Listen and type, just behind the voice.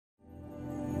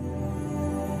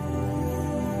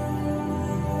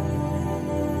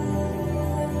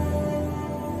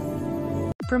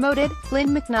promoted, Flynn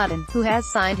McNaughton, who has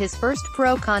signed his first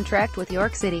pro contract with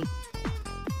York City.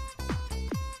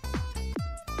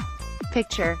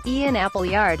 Picture, Ian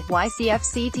Appleyard.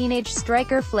 YCFC teenage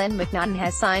striker Flynn McNaughton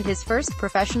has signed his first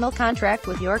professional contract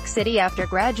with York City after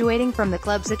graduating from the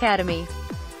club's academy.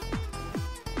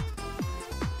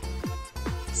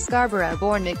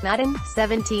 Scarborough-born McNaughton,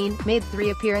 17, made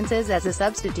 3 appearances as a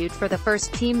substitute for the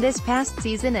first team this past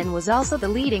season and was also the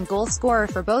leading goal scorer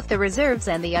for both the reserves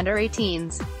and the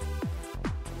under-18s.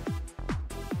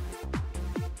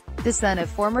 The son of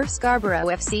former Scarborough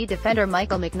FC defender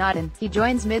Michael McNaughton, he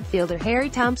joins midfielder Harry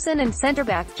Thompson and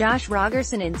centre-back Josh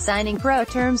Rogerson in signing pro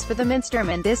terms for the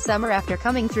Minstermen this summer after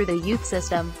coming through the youth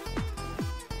system.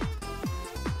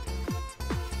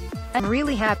 "I'm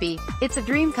really happy. It's a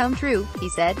dream come true," he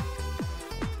said.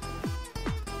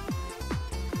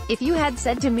 "If you had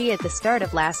said to me at the start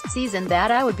of last season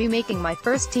that I would be making my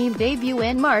first team debut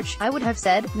in March, I would have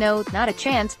said, no, not a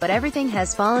chance, but everything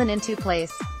has fallen into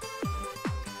place.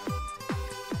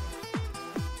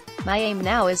 My aim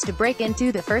now is to break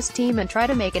into the first team and try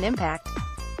to make an impact.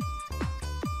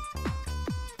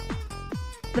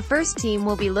 The first team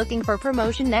will be looking for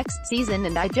promotion next season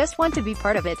and I just want to be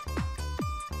part of it.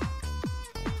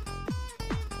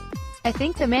 I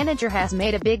think the manager has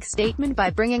made a big statement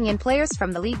by bringing in players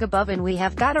from the league above and we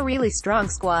have got a really strong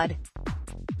squad.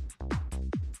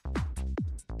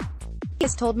 He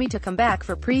has told me to come back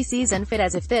for pre-season fit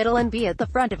as a fiddle and be at the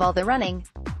front of all the running.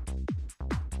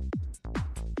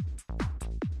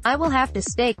 I will have to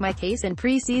stake my case in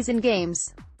pre-season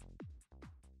games.